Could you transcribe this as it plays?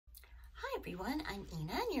everyone, I'm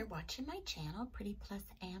Ina and you're watching my channel, Pretty Plus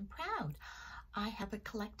and Proud. I have a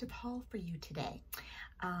collective haul for you today.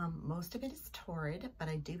 Most of it is Torrid, but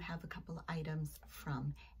I do have a couple of items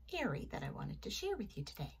from Aerie that I wanted to share with you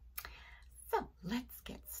today. So let's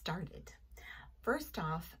get started. First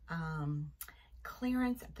off,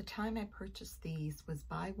 clearance at the time I purchased these was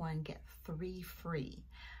buy one, get 3 free.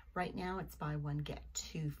 Right now it's buy one, get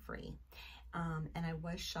 2 free. And I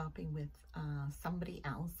was shopping with somebody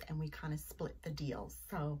else and we kind of split the deals.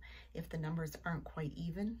 So if the numbers aren't quite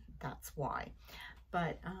even, that's why.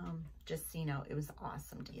 But just so you know, it was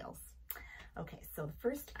awesome deals. Okay, so the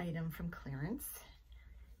first item from clearance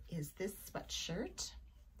is this sweatshirt.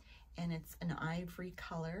 And it's an ivory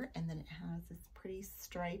color, and then it has this pretty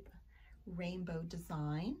stripe rainbow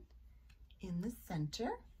design in the center.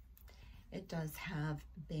 It does have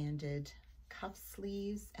banded cuff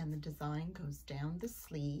sleeves, and the design goes down the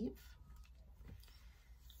sleeve.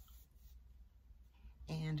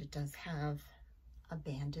 And it does have a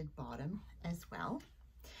banded bottom as well.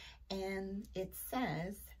 And it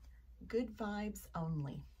says, good vibes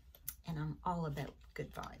only. And I'm all about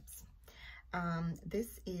good vibes.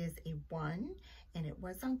 This is a 1, and it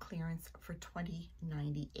was on clearance for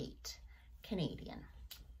 $20.98 Canadian.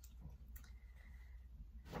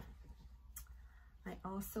 I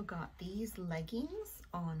also got these leggings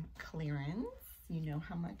on clearance. You know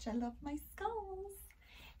how much I love my skulls.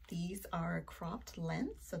 These are a cropped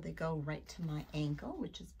length, so they go right to my ankle,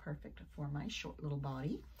 which is perfect for my short little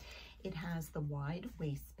body. It has the wide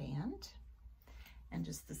waistband and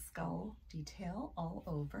just the skull detail all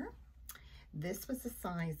over. This was a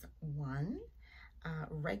size 1.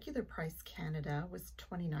 Regular price Canada was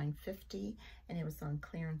 $29.50, and it was on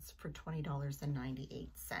clearance for $20.98.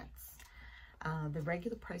 The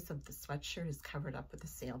regular price of the sweatshirt is covered up with a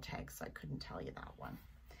sale tag, so I couldn't tell you that one.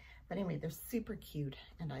 But anyway, they're super cute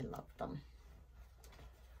and I love them.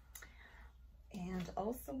 And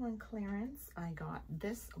also on clearance, I got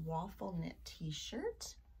this waffle knit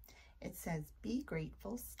t-shirt. It says, be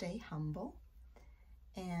grateful, stay humble.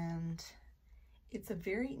 And it's a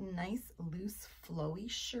very nice, loose, flowy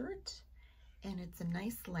shirt. And it's a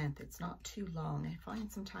nice length. It's not too long. I find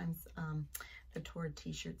sometimes the Torrid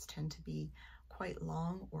t-shirts tend to be quite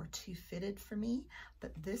long or too fitted for me,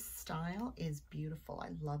 but this style is beautiful.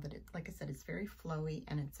 I love it. Like I said, it's very flowy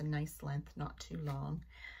and it's a nice length, not too long.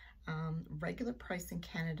 Regular price in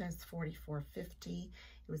Canada is $44.50. It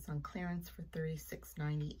was on clearance for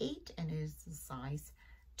 $36.98, and it is a size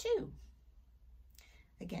 2.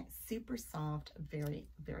 Again, super soft, very,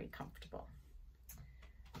 very comfortable.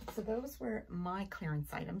 So those were my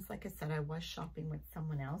clearance items. Like I said, I was shopping with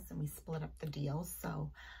someone else and we split up the deals. So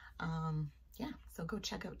yeah, so go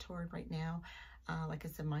check out Torrid right now. Like I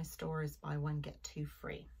said, my store is buy one, get 2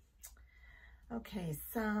 free. Okay,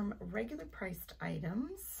 some regular priced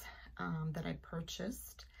items that I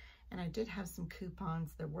purchased, and I did have some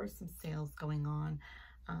coupons. There were some sales going on.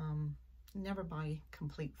 Never buy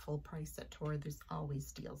complete full price at Torrid. There's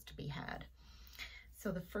always deals to be had.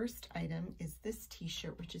 So the first item is this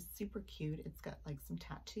t-shirt, which is super cute. It's got like some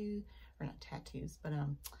tattoo, or not tattoos, but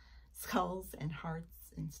skulls and hearts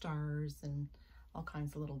and stars and all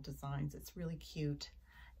kinds of little designs. It's really cute.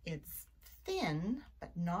 It's thin,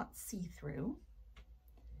 but not see-through.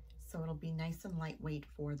 So it'll be nice and lightweight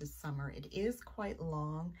for the summer. It is quite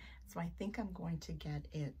long, so I think I'm going to get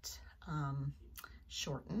it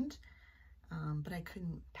shortened. But I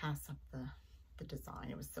couldn't pass up the design.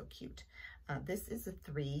 It was so cute. This is a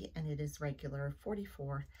 3, and it is regular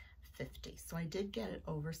 $44.50. So I did get it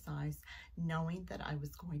oversized, knowing that I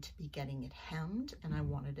was going to be getting it hemmed, and I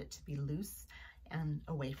wanted it to be loose and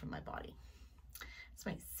away from my body. So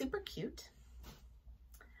it's super cute.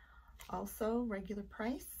 Also, regular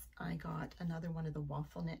price, I got another one of the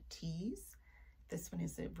waffle knit tees. This one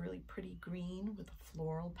is a really pretty green with a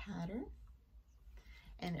floral pattern,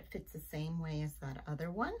 and it fits the same way as that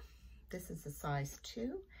other one. This is a size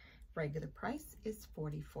 2. Regular price is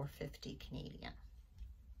 $44.50 Canadian.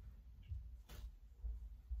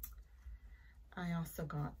 I also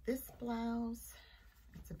got this blouse.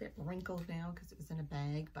 It's a bit wrinkled now because it was in a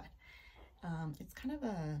bag, but it's kind of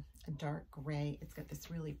a dark gray. It's got this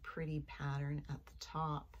really pretty pattern at the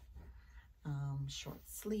top. Short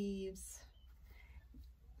sleeves.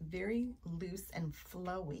 Very loose and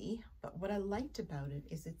flowy, but what I liked about it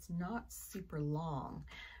is it's not super long,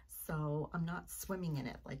 so I'm not swimming in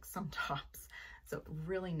it like some tops. So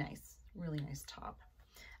really nice top.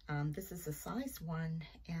 This is a size 1,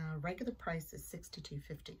 and regular price is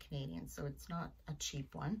 $62.50 Canadian, so it's not a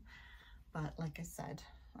cheap one, but like I said,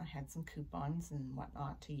 I had some coupons and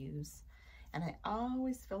whatnot to use, and I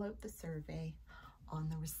always fill out the survey on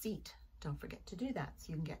the receipt. don't forget to do that so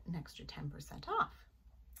you can get an extra 10% off.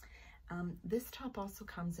 This top also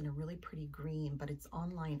comes in a really pretty green, but it's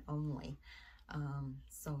online only.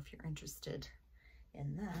 So if you're interested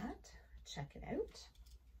in that, check it out.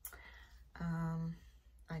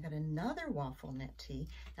 I got another waffle knit tee.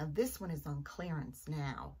 Now this one is on clearance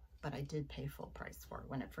now, but I did pay full price for it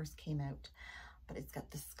when it first came out. But it's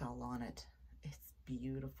got the skull on it. It's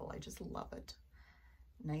beautiful. I just love it.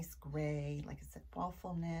 Nice gray, like I said,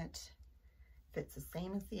 waffle knit. Fits the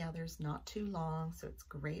same as the others, not too long, so it's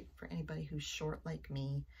great for anybody who's short like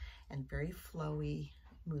me, and very flowy,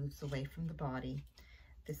 moves away from the body.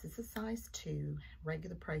 This is a size 2.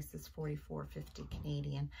 Regular price is $44.50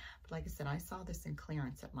 Canadian. But like I said, I saw this in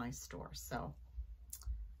clearance at my store, so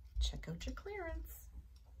check out your clearance.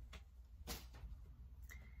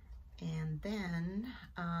 And then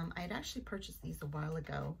I had actually purchased these a while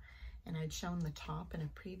ago, and I'd shown the top in a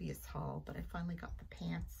previous haul, but I finally got the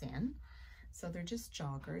pants in. So they're just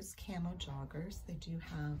joggers, camo joggers. They do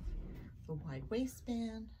have the wide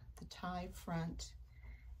waistband, the tie front,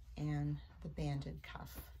 and the banded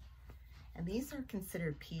cuff. And these are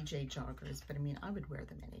considered PJ joggers, but I mean, I would wear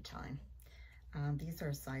them anytime. These are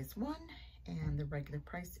a size 1, and the regular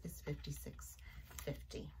price is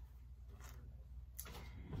 $56.50.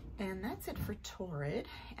 And that's it for Torrid.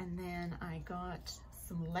 And then I got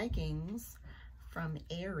some leggings from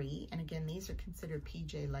Aerie, and again, these are considered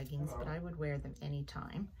PJ leggings, but I would wear them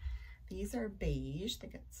anytime. These are beige. They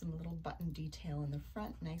got some little button detail in the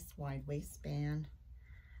front, nice wide waistband,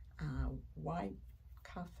 wide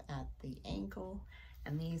cuff at the ankle,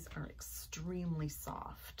 and these are extremely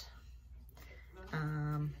soft.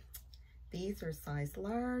 These are size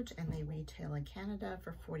large, and they retail in Canada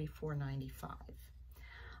for $44.95.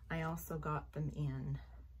 I also got them in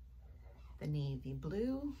the navy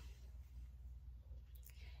blue.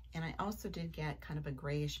 And I also did get kind of a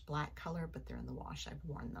grayish black color, but they're in the wash. I've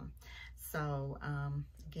worn them. So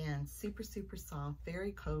again, super, super soft,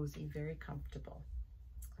 very cozy, very comfortable.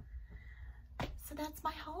 So that's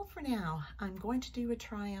my haul for now. I'm going to do a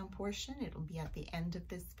try on portion. It'll be at the end of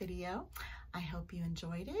this video. I hope you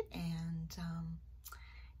enjoyed it, and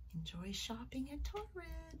enjoy shopping at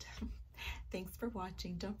Torrid. Thanks for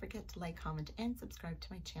watching. Don't forget to like, comment, and subscribe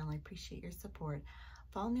to my channel. I appreciate your support.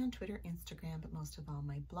 Follow me on Twitter, Instagram, but most of all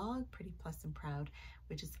my blog, Pretty Plus and Proud,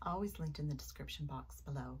 which is always linked in the description box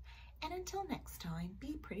below. And until next time,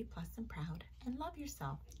 be pretty plus and proud and love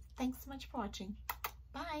yourself. Thanks so much for watching.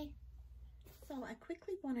 Bye. So I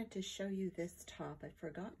quickly wanted to show you this top. I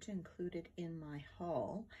forgot to include it in my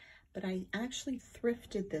haul, but I actually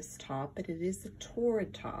thrifted this top, but it is a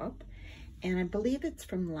Torrid top, and I believe it's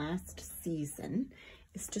from last season.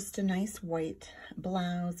 It's just a nice white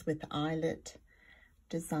blouse with eyelet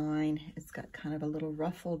design. It's got kind of a little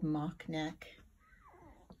ruffled mock neck,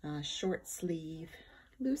 short sleeve,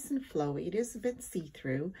 loose and flowy. It is a bit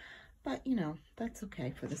see-through, but you know, that's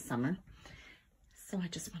okay for the summer. So I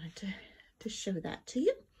just wanted to show that to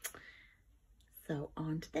you. So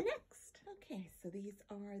on to the next. Okay, so these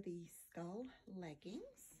are the skull leggings.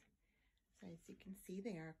 So as you can see,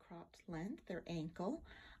 they are cropped length, they're ankle.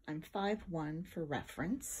 I'm 5'1" for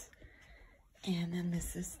reference. And then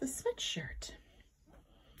this is the sweatshirt.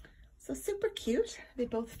 So super cute. They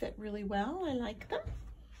both fit really well. I like them.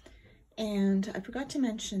 And I forgot to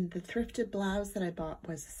mention the thrifted blouse that I bought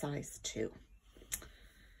was a size 2.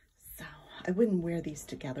 So I wouldn't wear these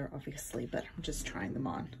together, obviously, but I'm just trying them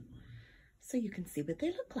on so you can see what they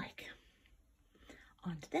look like.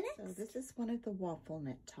 On to the next. So this is one of the waffle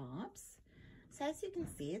knit tops. So as you can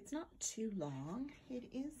see, it's not too long. It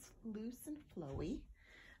is loose and flowy.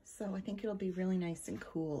 So I think it'll be really nice and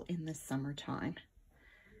cool in the summertime.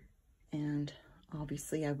 And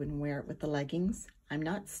obviously I wouldn't wear it with the leggings. I'm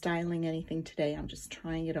not styling anything today. I'm just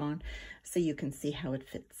trying it on so you can see how it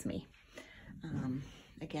fits me.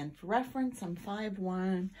 Again, for reference, I'm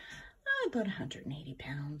 5'1", about 180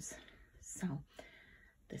 pounds. So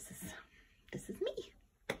this is me.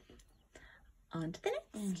 On to the next.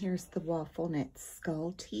 And here's the waffle knit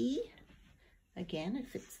skull tee. Again, it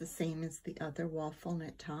fits the same as the other waffle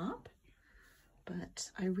knit top.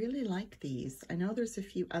 But I really like these. I know there's a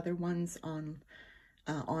few other ones on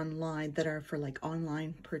online that are for like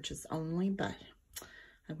online purchase only, but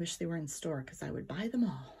I wish they were in store because I would buy them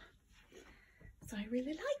all. So I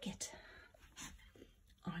really like it.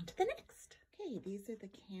 On to the next. Okay, these are the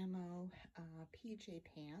camo PJ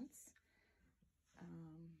pants.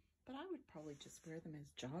 But I would probably just wear them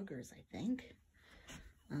as joggers, I think.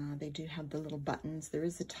 They do have the little buttons. There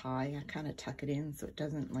is a tie. I kind of tuck it in so it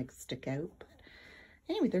doesn't like stick out. But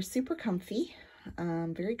anyway, they're super comfy,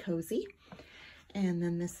 very cozy. And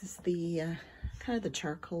then this is the kind of the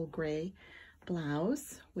charcoal gray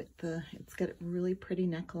blouse with the, it's got a really pretty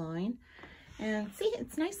neckline. And see,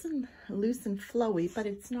 it's nice and loose and flowy, but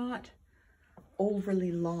it's not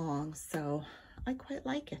overly long, so I quite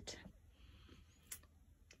like it.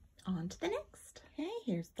 On to the next. Okay,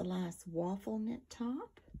 here's the last waffle knit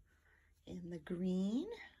top in the green.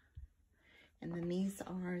 And then these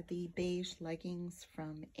are the beige leggings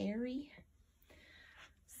from Aerie.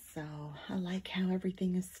 So I like how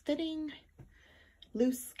everything is fitting.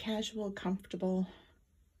 Loose, casual, comfortable.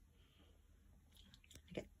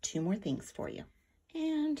 I got 2 more things for you.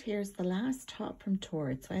 And here's the last top from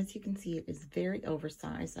Torrid. So as you can see, it is very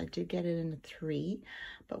oversized. I did get it in a 3,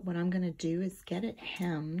 but what I'm going to do is get it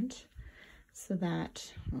hemmed so that,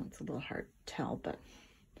 well, it's a little hard to tell, but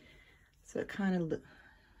so it kind of,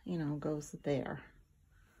 you know, goes there.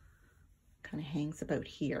 Kind of hangs about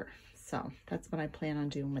here. So that's what I plan on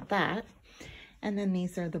doing with that. And then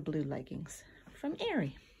these are the blue leggings from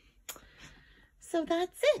Aerie. So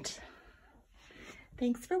that's it.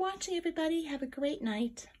 Thanks for watching, everybody. Have a great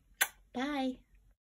night. Bye.